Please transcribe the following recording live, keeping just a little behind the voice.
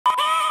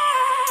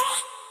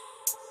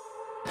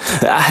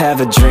I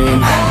have a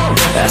dream,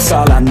 that's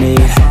all I need.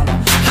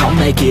 I'll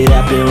make it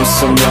happen with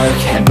some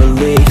work and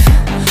belief.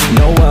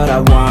 Know what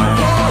I want,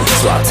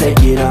 so I'll take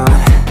it on.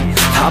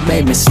 I've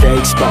made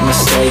mistakes, but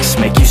mistakes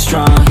make you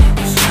strong.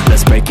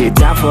 Let's break it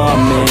down for a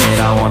minute.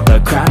 I want the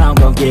crown, I'm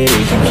gon' get it.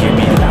 You hear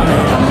me loud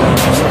and I'm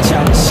winning. They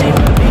try to shame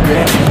me,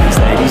 grip. These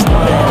ladies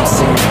know that I'm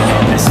sinning,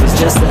 and this is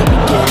just the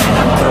beginning.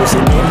 I'm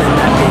closing in the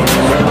night,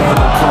 getting there ain't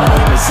no point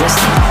in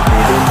resisting.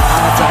 Living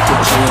life like a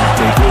dream,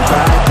 take it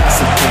right, that's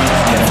the thing.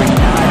 Every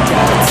night,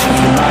 got a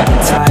team, I've been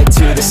tied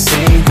to the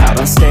scene.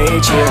 Out on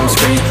stage, hear them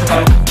scream,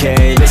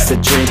 okay, it's a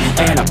dream.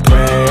 And I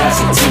pray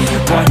as a team,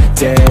 one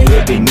day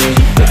it'll be me.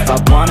 If I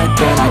want it,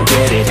 then I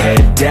get it.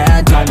 Head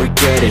down, don't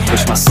regret it.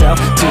 Push myself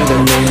to the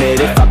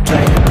limit. If I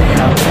play it, then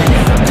I win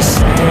it. I'm just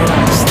saying,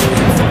 I'm just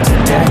living for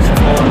today.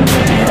 For a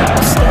minute, I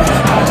don't stay,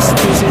 I just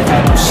lose it,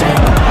 have no shame.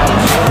 I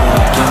don't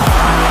hate it.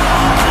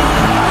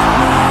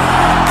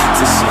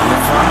 To see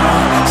if I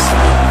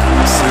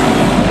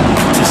succeed,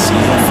 to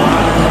see if I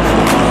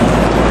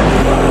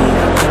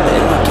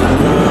they're looking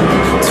up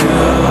to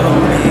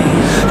me.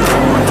 They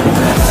want the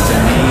best of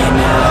me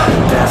now,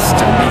 best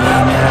of me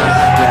now,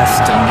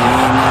 best of me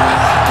now,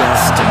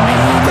 best of me.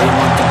 They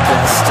want the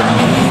best of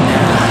me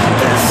now,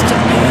 best of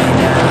me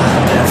now,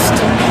 best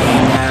of me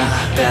now,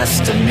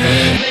 best of me.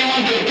 They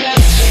want the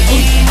best of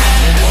me now.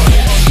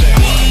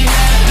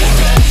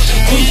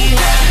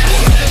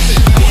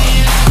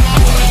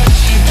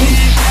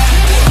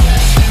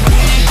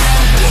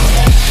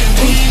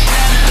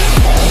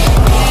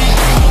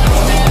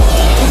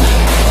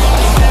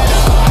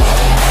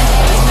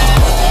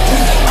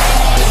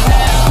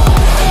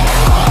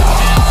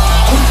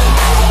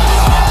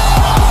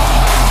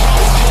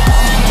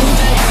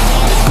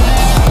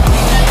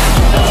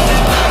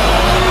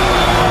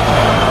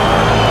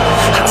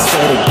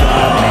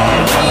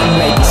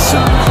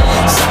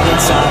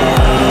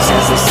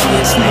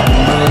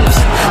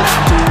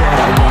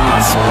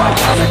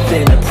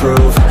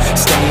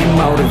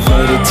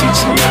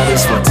 Teaching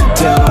others what to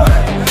do.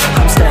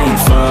 I'm staying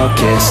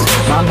focused,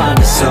 my mind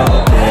is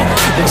open.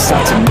 They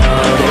start to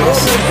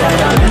notice that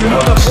I'm in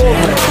motion.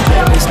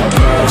 There is no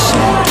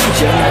motion,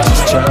 you're not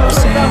just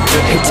chosen.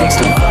 It takes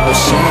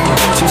devotion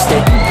to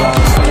stay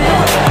composed.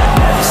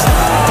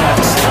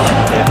 Never stop,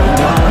 never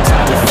know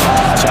time to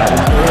fall. Try to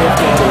live,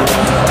 get it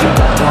up. You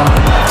got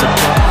one life to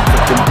pop.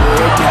 Looking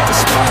big, never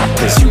small,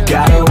 cause you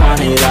gotta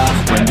want it all.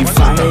 When you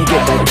finally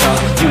get that call,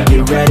 you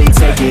get ready,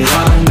 take it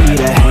on. Need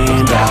a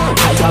handout,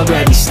 I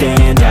already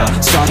stand out.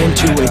 Starting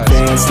to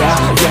advance now,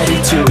 ready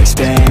to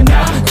expand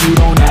now. You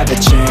don't have a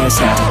chance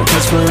now,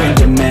 cause we're in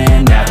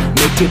demand now.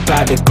 Make it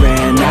by the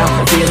grand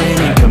now, feeling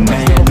in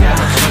command now.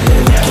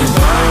 They're looking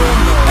right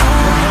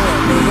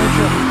at me,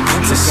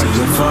 to see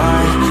if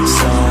I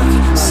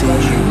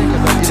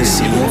succeed, to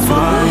see if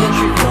I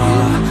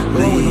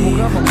believe.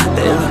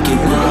 They're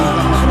looking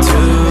up to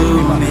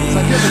me.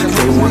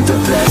 They want the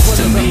best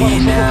of me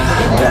now,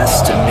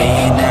 best of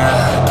me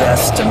now,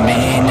 best of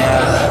me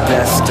now,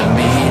 best of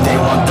me. They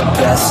want the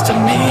best of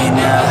me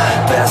now,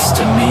 best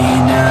of me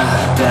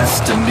now,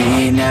 best of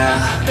me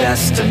now,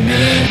 best of me.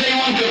 They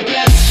want the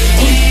best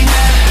of me now.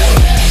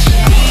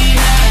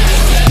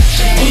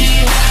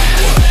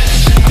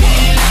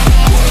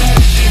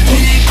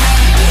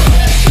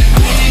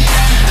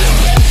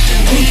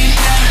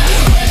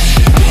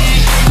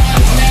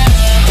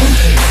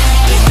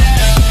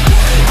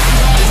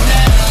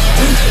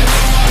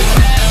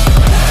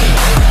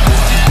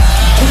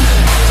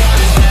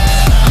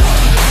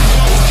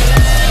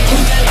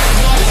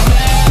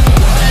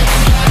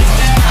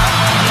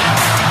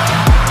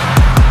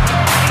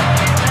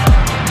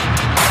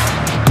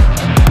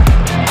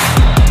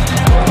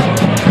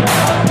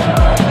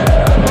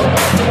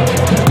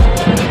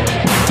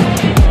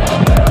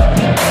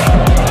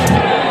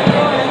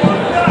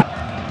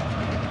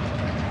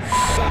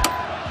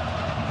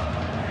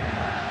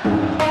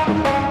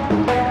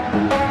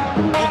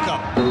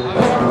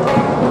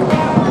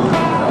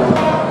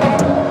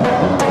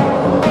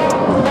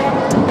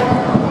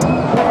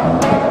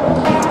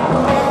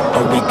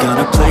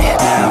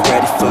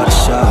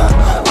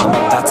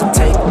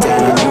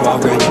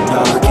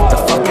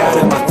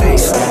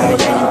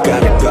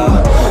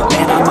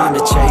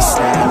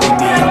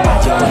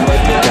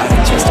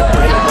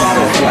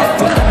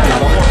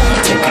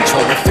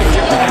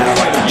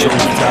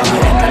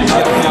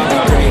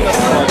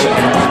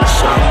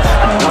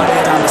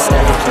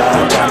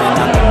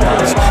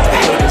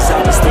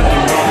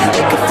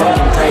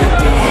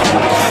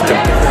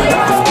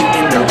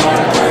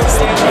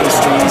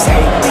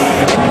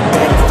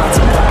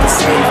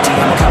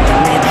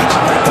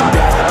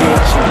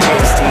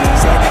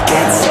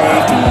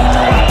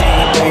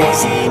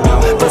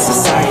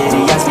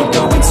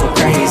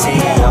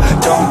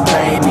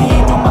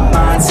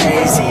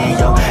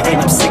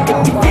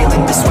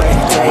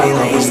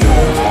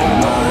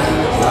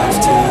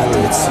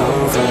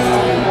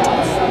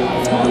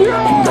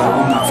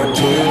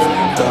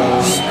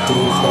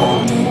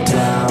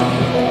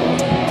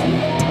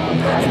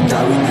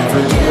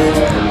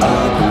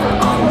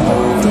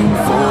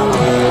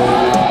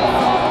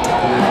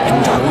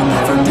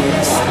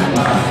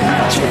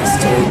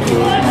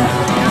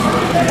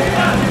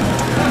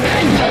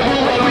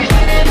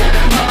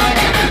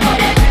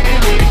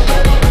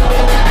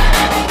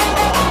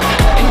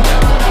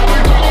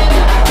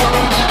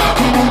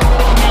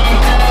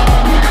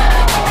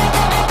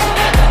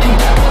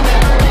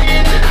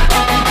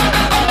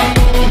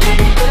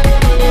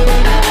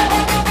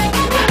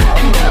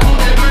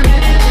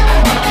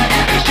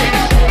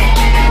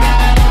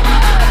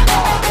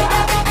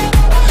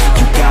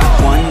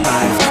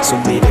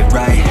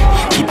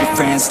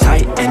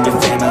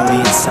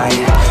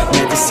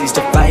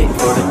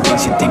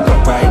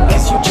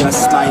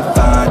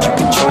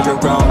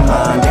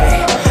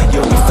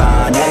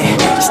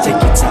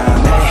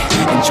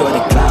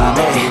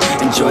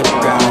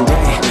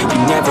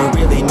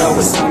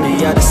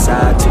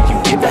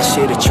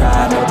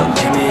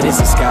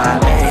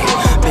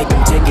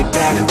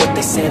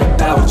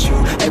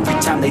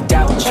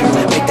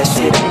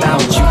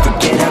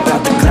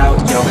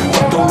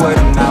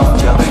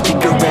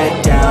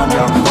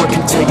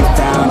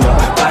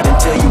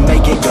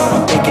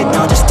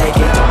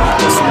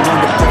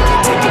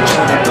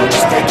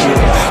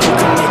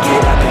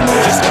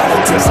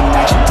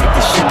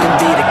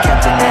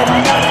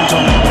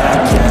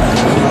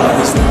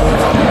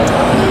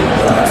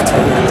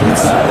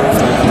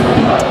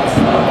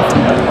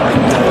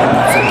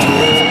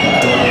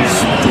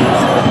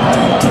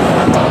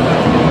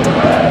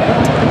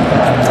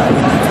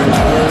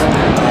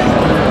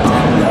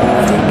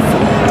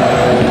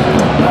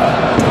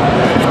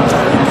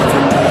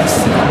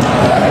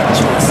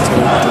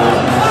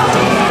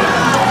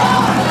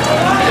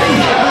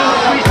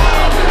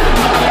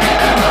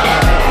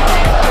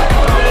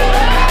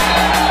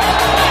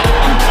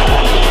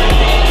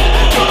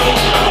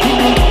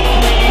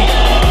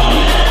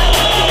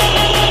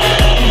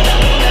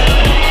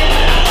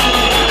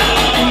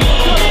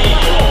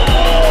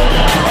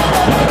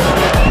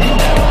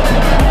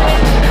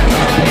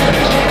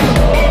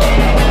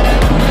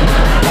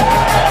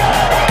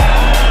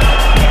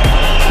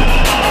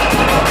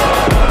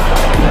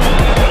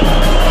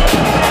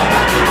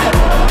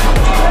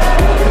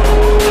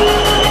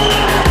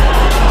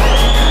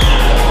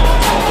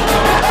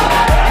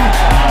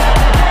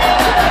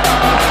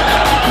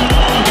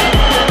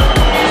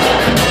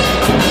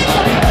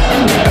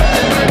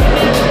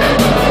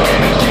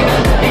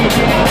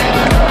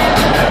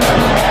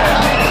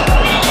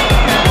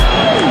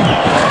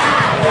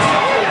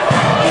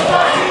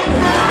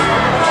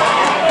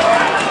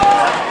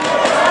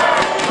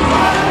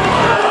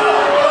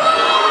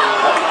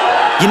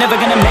 you're never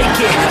gonna make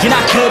it. You're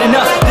not good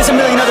enough, there's a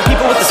million other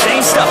people with the same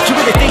stuff. You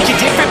really think you're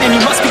different? Man,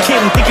 you must be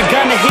kidding. Think you're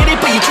gonna hit it,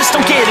 but you just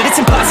don't get it. It's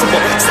impossible,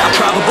 it's not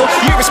probable,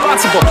 you're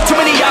irresponsible. Too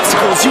many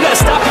obstacles, you gotta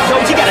stop it, yo.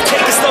 You gotta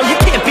take it slow, you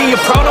can't be a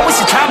pro. Don't waste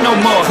your time no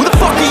more. Who the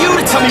fuck are you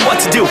to tell me what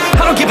to do?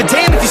 I don't give a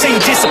damn if you say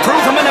you disapprove.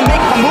 I'm gonna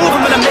make my move,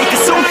 I'm gonna make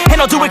it soon. And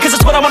I'll do it cause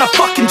it's what I wanna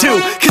fucking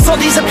do. Cause all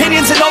these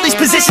opinions and all these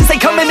positions,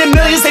 they come in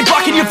millions, they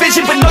blocking your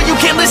vision. But no, you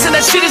can't listen,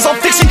 that shit is all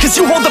fiction. Cause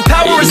you hold the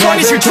power as long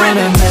as you're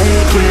driven.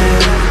 Make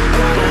it.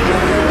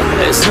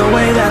 There's no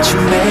way that you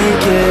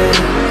make it.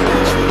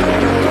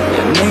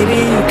 Yeah,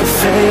 maybe you could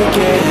fake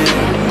it,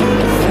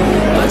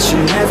 but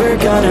you're never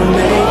gonna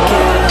make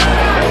it.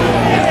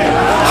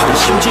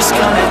 Cause you just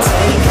gonna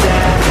take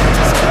that,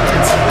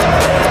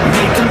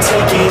 make them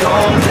take it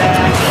all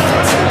back.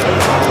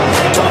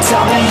 Don't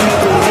tell me you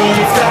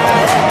believe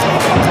that.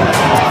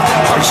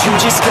 Aren't you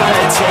just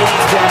gonna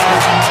take that?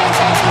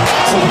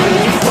 Or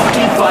will you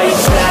fucking fight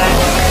back?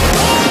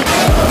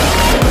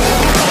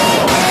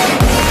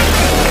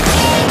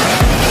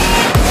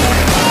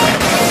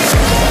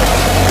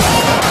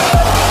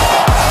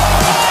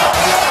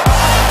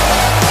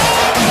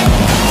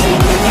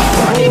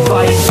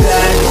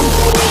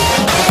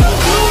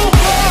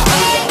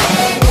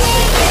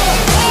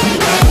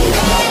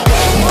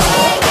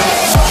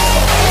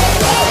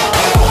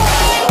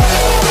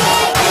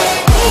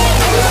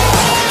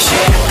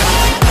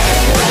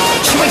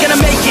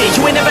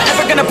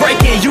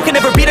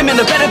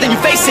 They're better than you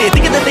face it.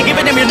 Thinking that they give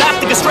a damn, you're not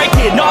thinking straight,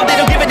 kid. No, they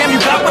don't give a damn,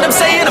 you got what I'm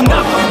saying. I'm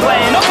not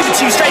playing, I'll give it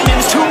to you straight,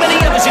 man. There's too many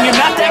others and you're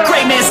not that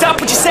great, man.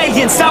 Stop what you're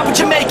saying, stop what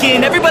you're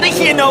making. Everybody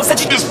here knows that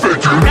you just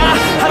fake it. Nah,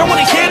 I don't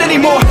wanna hear it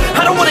anymore,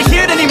 I don't wanna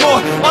hear it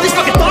anymore. All these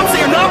fucking thoughts,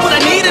 they are not what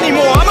I need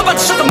anymore. I'm about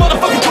to shut the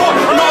motherfucking door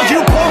on all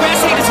you poor ass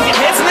haters with your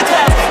hands in the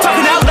clouds,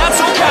 talking out loud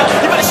so proud.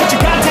 You better shut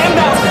your goddamn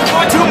mouth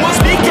before I do more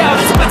speak out.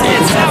 It's about to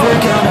end sour. You're never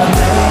gonna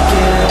make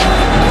it.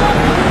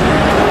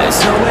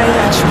 There's no way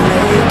that you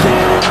make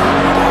it.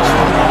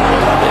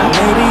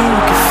 Maybe you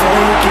could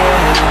fake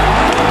it,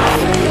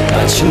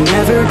 but you're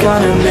never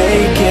gonna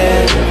make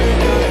it.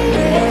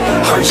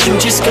 Aren't you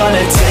just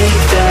gonna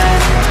take that,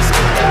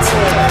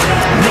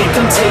 make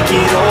them take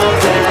it all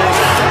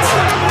back?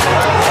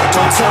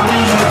 Don't tell me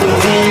you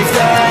believe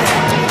that.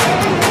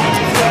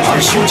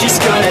 Aren't you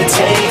just gonna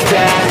take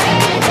that?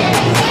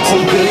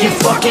 Or will you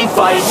fucking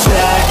fight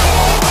back?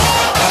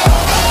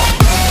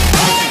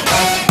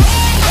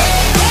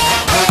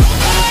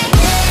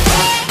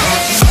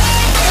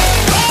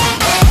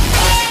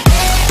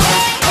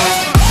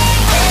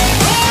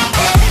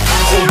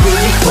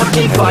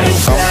 Fucking fight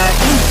back.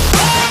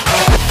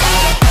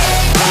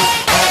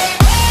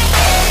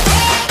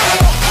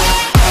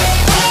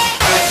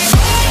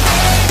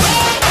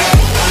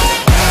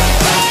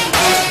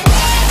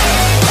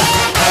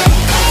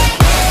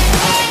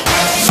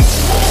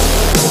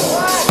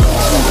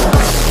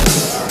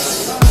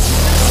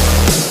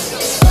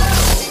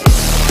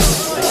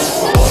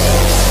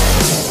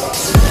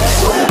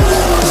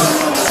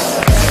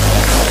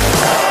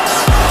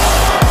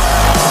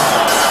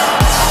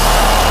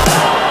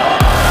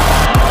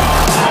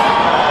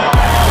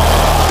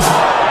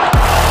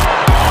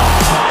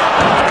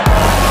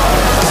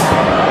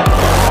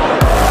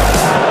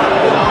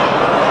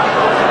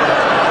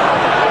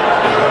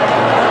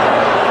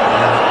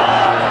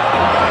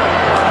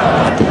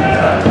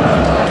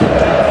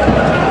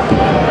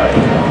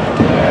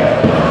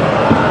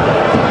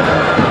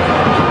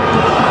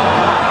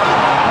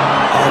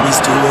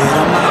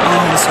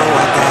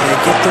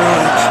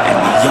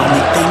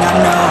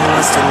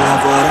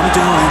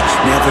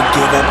 Never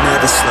give up,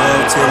 never slow,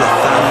 till I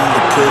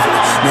finally prove it.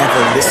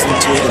 Never listen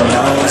to the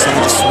no's, I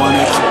just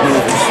wanna keep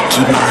moving.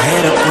 Keep my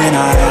head up when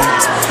I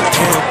act,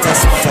 head up,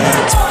 that's a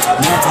fact.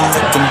 Never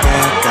looking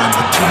back,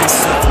 I'ma keep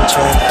myself in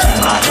track. Keep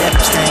my head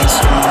up, staying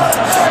strong,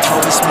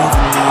 always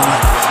moving on.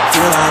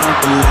 Feel I don't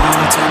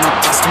belong, tell my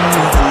past to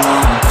move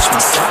along. Push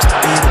myself to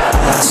be the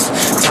best,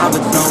 die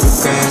with no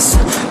regrets.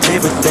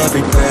 Live with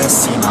every breath,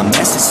 see my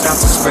message start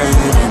to spread.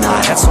 And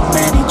I have so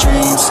many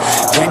dreams,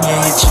 when you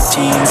hit your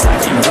teens,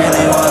 life ain't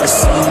really what it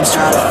seems.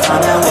 Try to find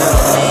out what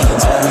it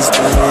means, always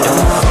do it on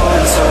my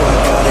own, so I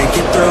gotta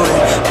get through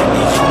it. And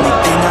the only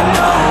thing I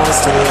know is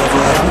to love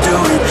what I'm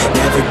doing.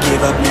 Never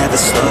give up, never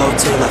slow,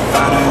 till I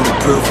finally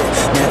prove it.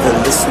 Never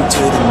listen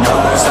to the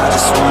no's, I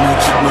just wanna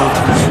keep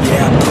moving.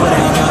 Yeah, I put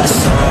out all this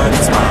art,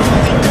 it's my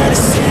only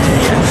medicine.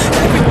 Yeah,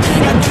 everything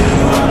I do,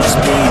 I'm just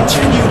being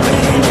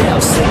genuine. Yeah,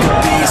 I'm sick of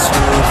being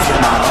screwed, feel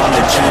my own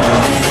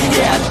adrenaline.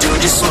 Yeah, I do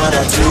just what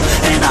I do,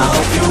 and I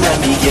hope you let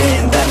me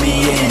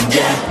in,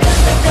 yeah.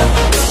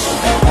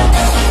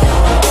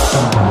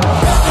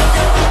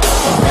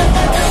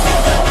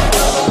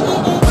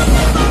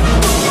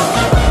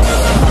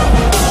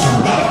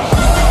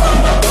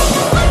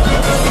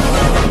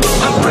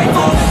 I'm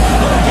grateful,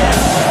 yeah,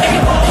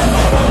 able,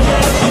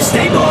 yeah, I'm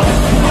stable,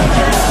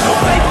 no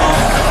label,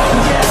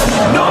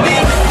 yeah, know me,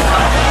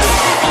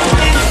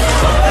 only,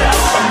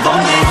 I'm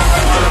lonely,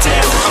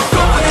 damn, I'm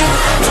going,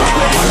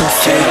 I'm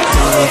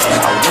effective,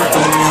 I work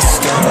on my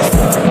stuff,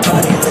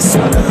 everybody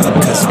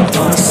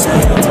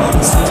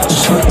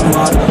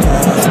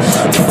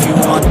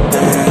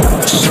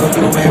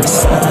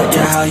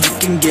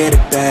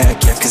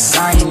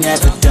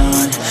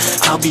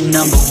be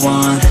number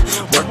one.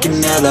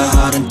 Working hella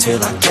hard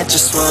until I get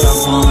just what I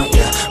want,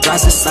 yeah.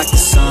 Rises like the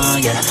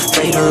sun, yeah.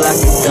 Fatal like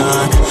a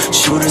gun.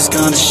 Shooters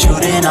gonna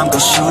shoot and I'm gonna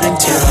shoot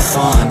until I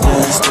fall.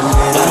 Let's do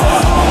it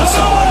at home,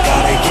 so I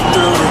gotta get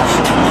through it.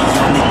 And the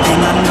only thing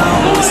I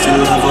know is to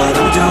love what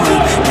I'm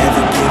doing.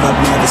 Never give up,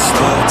 never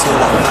slow till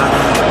I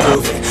finally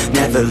prove it.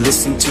 Never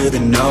listen to the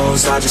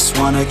no's, I just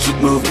wanna keep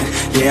moving.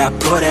 Yeah, I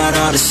put out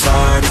all this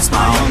art, it's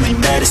my only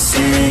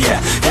medicine,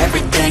 yeah.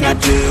 Everything I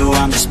do,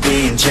 I'm just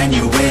being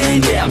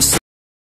genuine, yeah. I'm